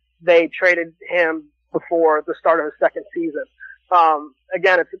where they traded him before the start of the second season.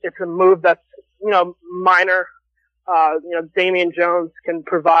 Again, it's a move that's, minor. Damian Jones can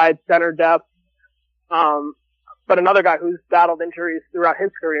provide center depth. But another guy who's battled injuries throughout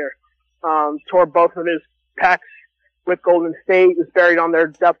his career, tore both of his pecs with Golden State, was buried on their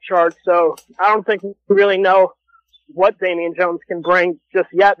depth chart. So I don't think we really know what Damian Jones can bring just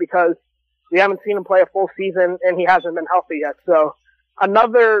yet because we haven't seen him play a full season and he hasn't been healthy yet. So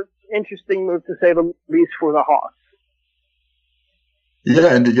another interesting move to say the least for the Hawks.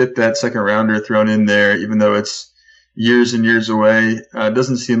 Yeah, and to get that second rounder thrown in there, even though it's years and years away,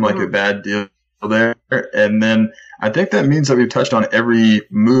 doesn't seem like a bad deal there. And then I think that means that we've touched on every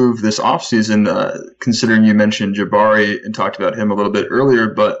move this offseason, considering you mentioned Jabari and talked about him a little bit earlier.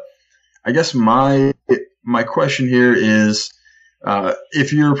 But I guess my question here is,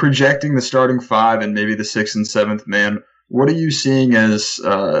 if you're projecting the starting five and maybe the sixth and seventh man, what are you seeing as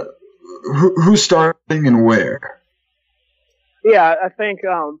who's starting and where? Yeah, I think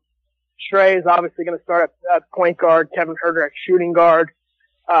Trey is obviously going to start at point guard, Kevin Huerter at shooting guard,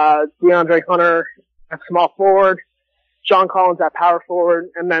 DeAndre Hunter at small forward, John Collins at power forward,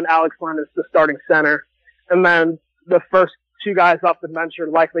 and then Alex Len is the starting center. And then the first two guys off the bench are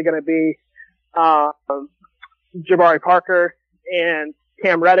likely going to be Jabari Parker and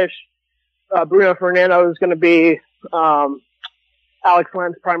Cam Reddish. Bruno Fernando is going to be Alex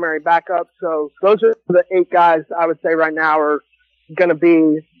Len's primary backup. So those are the 8 guys I would say right now are going to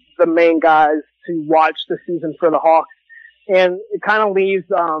be the main guys to watch this season for the Hawks. And it kind of leaves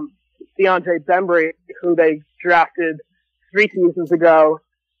DeAndre Bembry, who they drafted 3 seasons ago,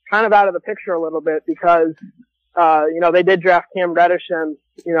 kind of out of the picture a little bit because, they did draft Cam Reddish and,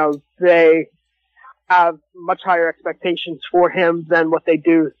 they have much higher expectations for him than what they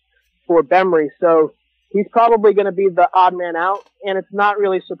do for Bembry. So he's probably going to be the odd man out. And it's not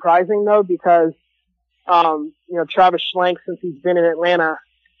really surprising though, because, Travis Schlenk, since he's been in Atlanta,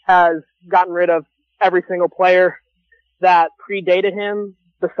 has gotten rid of every single player that predated him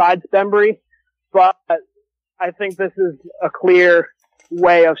besides Bembry. But I think this is a clear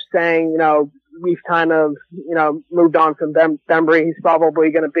way of saying, we've kind of, moved on from Bembry. He's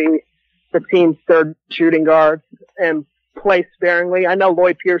probably going to be the team's 3rd shooting guard and play sparingly. I know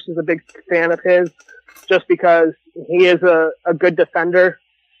Lloyd Pierce is a big fan of his just because he is a good defender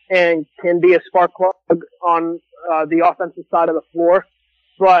and can be a spark plug on the offensive side of the floor.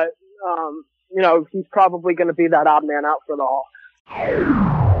 But, he's probably going to be that odd man out for the Hawks.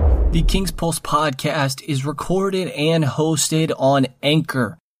 The King's Pulse podcast is recorded and hosted on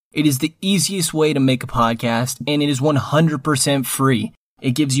Anchor. It is the easiest way to make a podcast, and it is 100% free.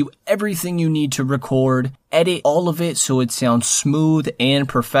 It gives you everything you need to record, edit all of it so it sounds smooth and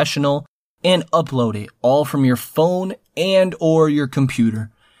professional, and upload it all from your phone and or your computer.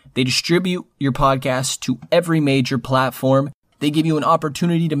 They distribute your podcast to every major platform. They give you an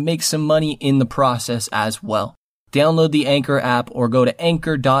opportunity to make some money in the process as well. Download the Anchor app or go to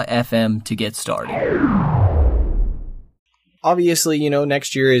anchor.fm to get started. Obviously,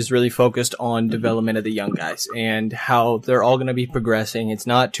 next year is really focused on development of the young guys and how they're all going to be progressing. It's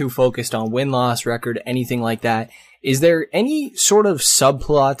not too focused on win-loss record, anything like that. Is there any sort of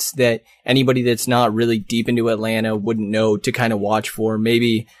subplots that anybody that's not really deep into Atlanta wouldn't know to kind of watch for?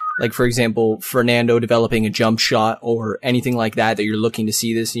 Maybe, like, for example, Fernando developing a jump shot or anything like that you're looking to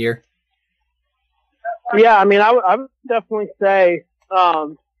see this year? Yeah, I mean, I would definitely say, how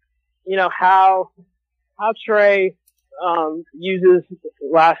Trey uses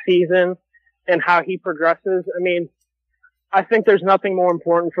last season and how he progresses. I mean, I think there's nothing more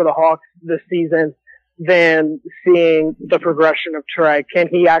important for the Hawks this season than seeing the progression of Trey. Can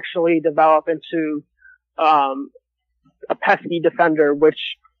he actually develop into a pesky defender,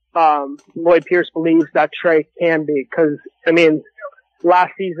 which Lloyd Pierce believes that Trey can be? Because, I mean,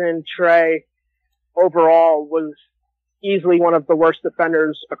 last season, Trey overall was easily one of the worst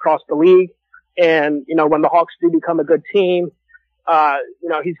defenders across the league. And, when the Hawks do become a good team,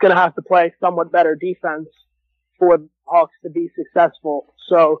 he's going to have to play somewhat better defense for the Hawks to be successful.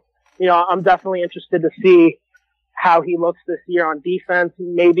 So, I'm definitely interested to see how he looks this year on defense.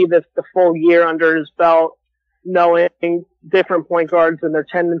 Maybe the full year under his belt, knowing different point guards and their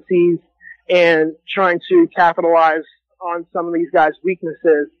tendencies and trying to capitalize on some of these guys'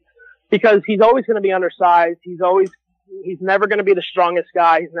 weaknesses. Because he's always going to be undersized. He's never going to be the strongest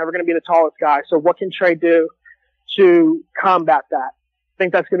guy. He's never going to be the tallest guy. So what can Trey do to combat that? I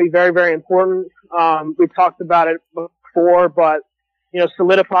think that's going to be very, very important. We've talked about it before, but,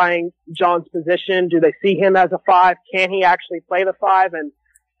 solidifying John's position. Do they see him as a 5? Can he actually play the 5 and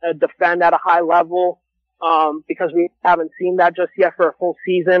defend at a high level? Because we haven't seen that just yet for a full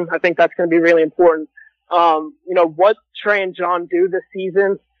season. I think that's going to be really important. What Trey and John do this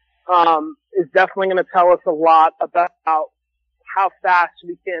season is definitely going to tell us a lot about how fast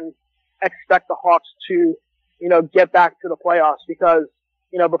we can expect the Hawks to, get back to the playoffs. Because,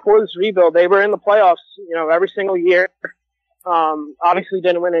 before this rebuild, they were in the playoffs, every single year. Obviously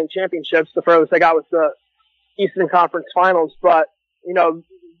didn't win any championships. The furthest they got was the Eastern Conference Finals. But,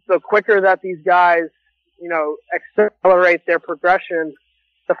 the quicker that these guys, accelerate their progression,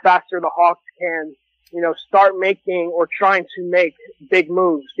 the faster the Hawks can, start making or trying to make big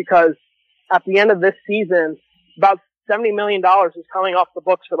moves. Because at the end of this season, about $70 million is coming off the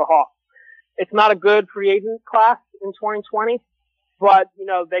books for the Hawks. It's not a good free agent class in 2020, but,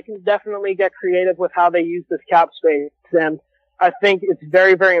 they can definitely get creative with how they use this cap space. And I think it's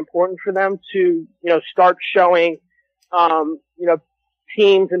very, very important for them to, start showing,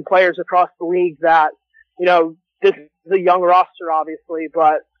 teams and players across the league that, this is a young roster, obviously,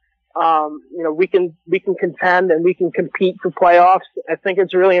 but, we can contend and we can compete for playoffs. I think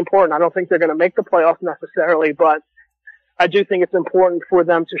it's really important. I don't think they're going to make the playoffs necessarily, but I do think it's important for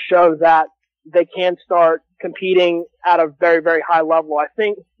them to show that they can start competing at a very, very high level. I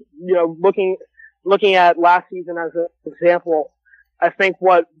think, looking at last season as an example, I think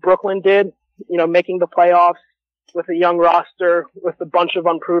what Brooklyn did, making the playoffs with a young roster, with a bunch of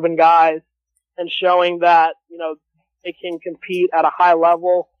unproven guys, and showing that, they can compete at a high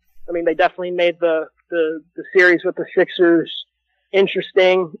level. I mean, they definitely made the series with the Sixers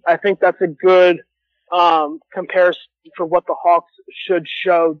interesting. I think that's a good comparison for what the Hawks should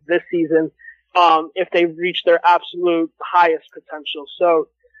show this season if they reach their absolute highest potential. So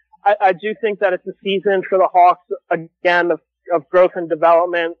I do think that it's a season for the Hawks, again, of growth and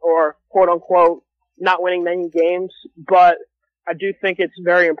development, or quote unquote not winning many games. But I do think it's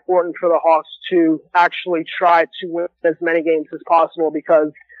very important for the Hawks to actually try to win as many games as possible,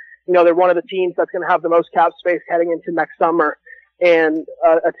 because, you know, they're one of the teams that's going to have the most cap space heading into next summer, and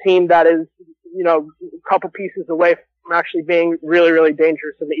a team that is, you know, a couple pieces away from actually being really, really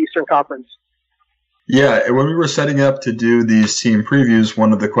dangerous in the Eastern Conference. Yeah, when we were setting up to do these team previews,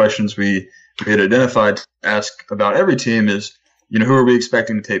 one of the questions we had identified to ask about every team is, you know, who are we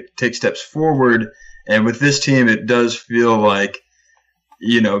expecting to take steps forward? And with this team, it does feel like,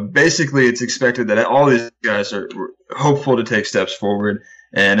 you know, basically it's expected that all these guys are hopeful to take steps forward.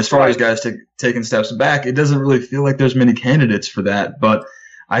 And as far as guys taking steps back, it doesn't really feel like there's many candidates for that. But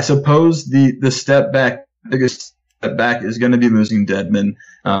I suppose the biggest step back is going to be losing Dedmon,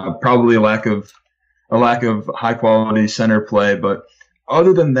 probably a lack of high quality center play. But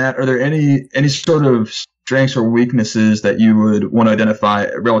other than that, are there any sort of strengths or weaknesses that you would want to identify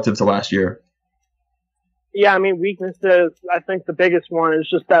relative to last year? Yeah, I mean, weaknesses, I think the biggest one is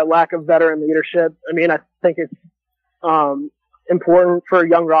just that lack of veteran leadership. I mean, I think it's important for a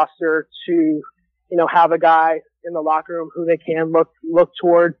young roster to, you know, have a guy in the locker room who they can look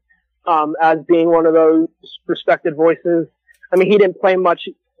toward as being one of those respected voices. I mean, he didn't play much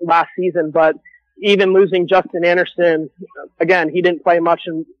last season, but even losing Justin Anderson, again, he didn't play much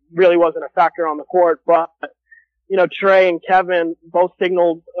and really wasn't a factor on the court. But, you know, Trey and Kevin both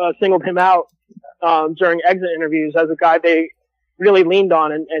singled him out during exit interviews as a guy they really leaned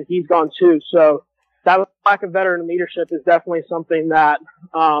on, and he's gone too. So that lack of veteran leadership is definitely something that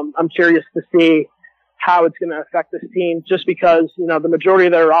I'm curious to see how it's going to affect this team, just because, you know, the majority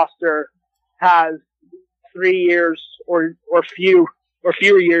of their roster has 3 years or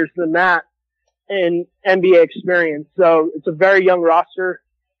fewer years than that in NBA experience. So it's a very young roster.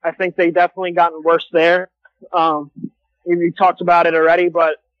 I think they definitely gotten worse there. We talked about it already,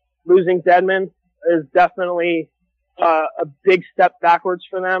 but losing Dedmon is definitely a big step backwards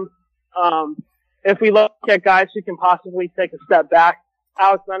for them. If we look at guys who can possibly take a step back,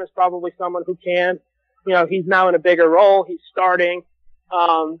 Alex Len is probably someone who can. You know, he's now in a bigger role. He's starting.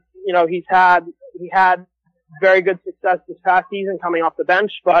 You know, he had very good success this past season coming off the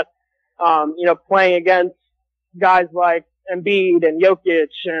bench, but you know, playing against guys like Embiid and Jokic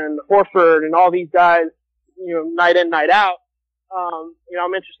and Horford and all these guys, you know, night in, night out. You know,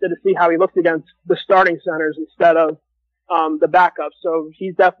 I'm interested to see how he looks against the starting centers instead of the backups. So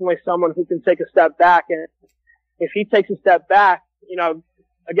he's definitely someone who can take a step back. And if he takes a step back, you know,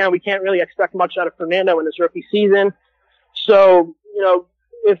 again, we can't really expect much out of Fernando in his rookie season. So, you know,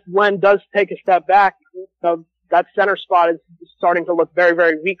 if Len does take a step back, you know, that center spot is starting to look very,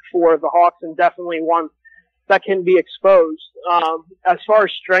 very weak for the Hawks, and definitely one that can be exposed. As far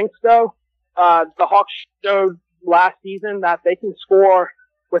as strengths go, the Hawks showed last season that they can score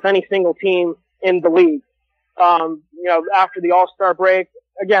with any single team in the league. You know, after the All-Star break,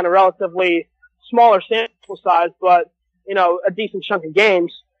 again, a relatively smaller sample size, but, you know, a decent chunk of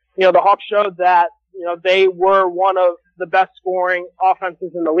games, you know, the Hawks showed that, you know, they were one of the best scoring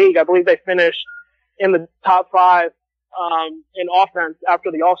offenses in the league. I believe they finished in the top 5 in offense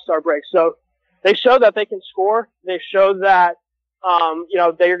after the All-Star break. So they showed that they can score. They showed that, you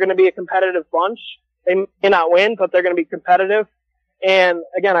know, they're going to be a competitive bunch. They may not win, but they're going to be competitive. And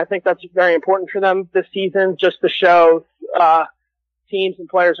again, I think that's very important for them this season, just to show teams and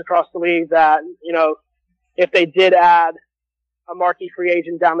players across the league that, you know, if they did add a marquee free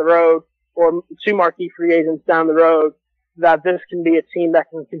agent down the road or 2 marquee free agents down the road, that this can be a team that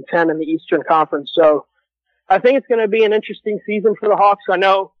can contend in the Eastern Conference. So I think it's going to be an interesting season for the Hawks. I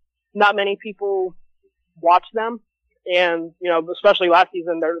know not many people watch them, and, you know, especially last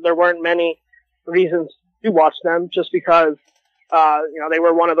season, there weren't many reasons to watch them just because, you know, they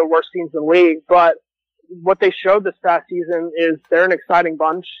were one of the worst teams in the league. But what they showed this past season is they're an exciting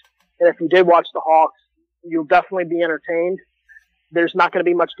bunch. And if you did watch the Hawks, you'll definitely be entertained. There's not going to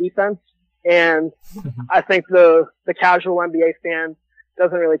be much defense. And I think the casual NBA fan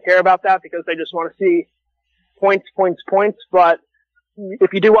doesn't really care about that because they just want to see points. But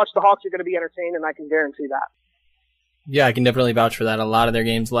if you do watch the Hawks, you're going to be entertained, and I can guarantee that. Yeah, I can definitely vouch for that. A lot of their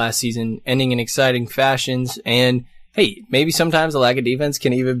games last season ending in exciting fashions. And hey, maybe sometimes a lack of defense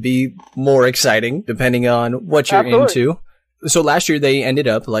can even be more exciting depending on what you're into. So last year they ended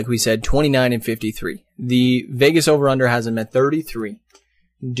up, like we said, 29-53. The Vegas over-under has them at 33.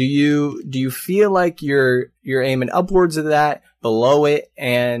 Do you feel like you're aiming upwards of that, below it?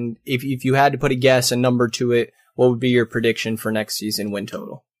 And if you had to put a guess, a number to it, what would be your prediction for next season win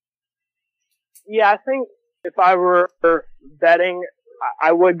total? Yeah, I think if I were betting,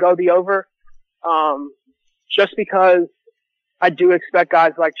 I would go the over. Just because I do expect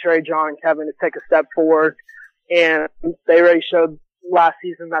guys like Trey, John, and Kevin to take a step forward, and they already showed last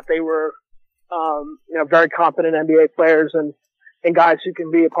season that they were, very competent NBA players and guys who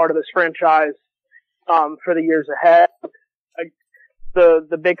can be a part of this franchise, for the years ahead.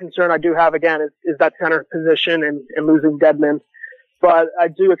 The big concern I do have again is that center position and losing Dedmon, but I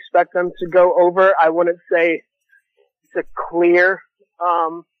do expect them to go over. I wouldn't say it's a clear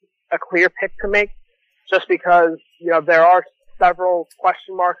pick to make, just because, there are several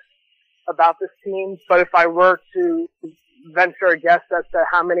question marks about this team. But if I were to venture a guess as to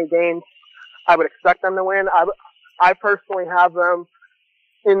how many games I would expect them to win, I personally have them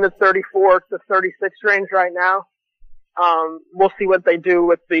in the 34 to 36 range right now. We'll see what they do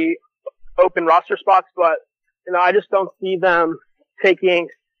with the open roster spots, but, I just don't see them taking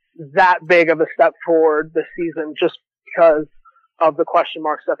that big of a step forward this season just because of the question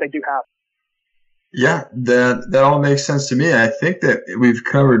marks that they do have. Yeah, that all makes sense to me. I think that we've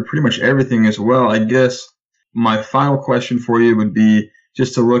covered pretty much everything as well. I guess my final question for you would be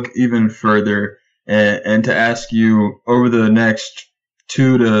just to look even further and to ask you, over the next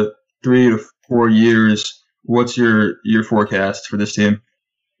 2 to 3 to 4 years, what's your forecast for this team?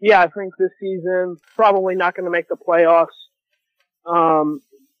 Yeah, I think this season probably not going to make the playoffs.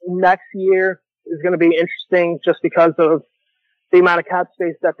 Next year is going to be interesting just because of the amount of cap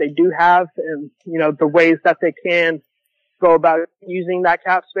space that they do have and, the ways that they can go about using that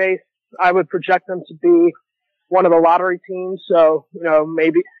cap space. I would project them to be one of the lottery teams. So,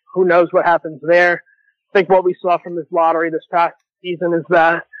 maybe who knows what happens there. I think what we saw from this lottery this past season is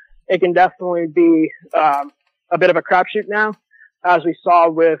that it can definitely be, a bit of a crapshoot now, as we saw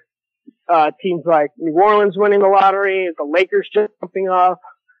with, teams like New Orleans winning the lottery, the Lakers jumping up,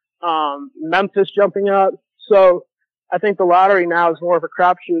 Memphis jumping up. So, I think the lottery now is more of a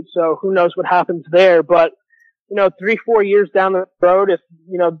crapshoot, so who knows what happens there. But, 3-4 years down the road, if,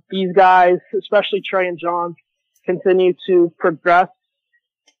 these guys, especially Trey and John, continue to progress,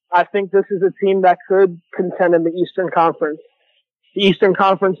 I think this is a team that could contend in the Eastern Conference. The Eastern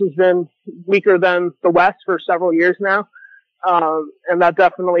Conference has been weaker than the West for several years now, and that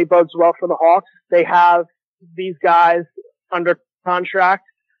definitely bodes well for the Hawks. They have these guys under contract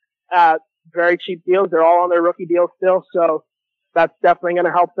at very cheap deals. They're all on their rookie deals still, so that's definitely going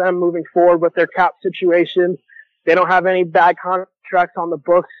to help them moving forward with their cap situation. They don't have any bad contracts on the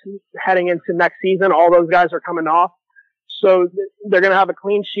books heading into next season. All those guys are coming off, so they're going to have a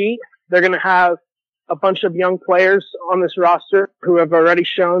clean sheet. They're going to have a bunch of young players on this roster who have already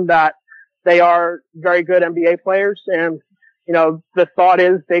shown that they are very good NBA players, and the thought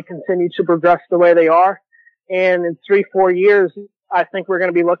is they continue to progress the way they are, and in 3-4 years, I think we're going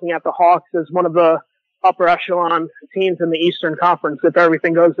to be looking at the Hawks as one of the upper echelon teams in the Eastern Conference if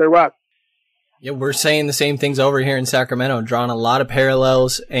everything goes their way. Yeah, we're saying the same things over here in Sacramento, drawing a lot of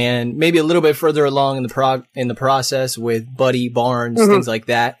parallels, and maybe a little bit further along in the process with Buddy, Barnes, things like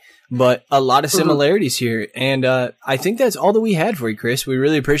that. But a lot of similarities here, and I think that's all that we had for you, Chris. We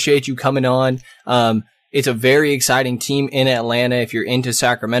really appreciate you coming on. It's a very exciting team in Atlanta. If you're into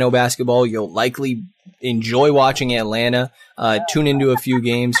Sacramento basketball, you'll likely enjoy watching Atlanta. Tune into a few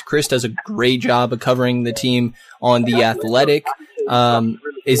games. Chris does a great job of covering the team on The Athletic.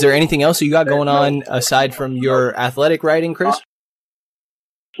 Is there anything else you got going on aside from your athletic writing, Chris?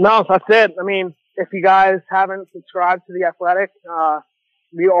 No, that's it. I mean, if you guys haven't subscribed to The Athletic,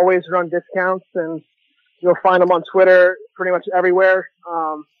 we always run discounts, and you'll find them on Twitter pretty much everywhere.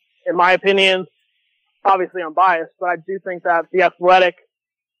 In my opinion, obviously I'm biased, but I do think that The Athletic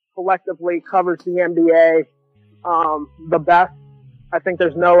collectively covers the NBA the best. I think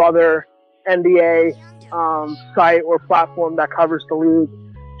there's no other NBA site or platform that covers the league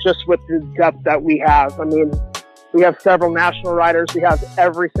just with the depth that we have. I mean, we have several national writers. We have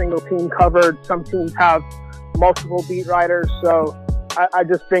every single team covered. Some teams have multiple beat writers. So I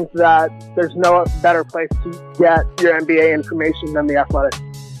just think that there's no better place to get your NBA information than The Athletic.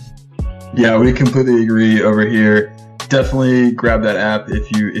 Yeah, we completely agree over here. Definitely grab that app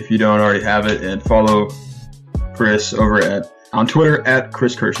if you don't already have it, and follow Chris over on Twitter at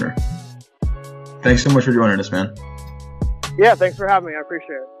Chris Kirschner. Thanks so much for joining us, man. Yeah, thanks for having me. I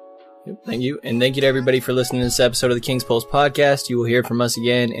appreciate it. Yep, thank you. And thank you to everybody for listening to this episode of the King's Pulse podcast. You will hear from us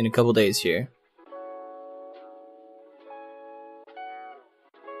again in a couple days here.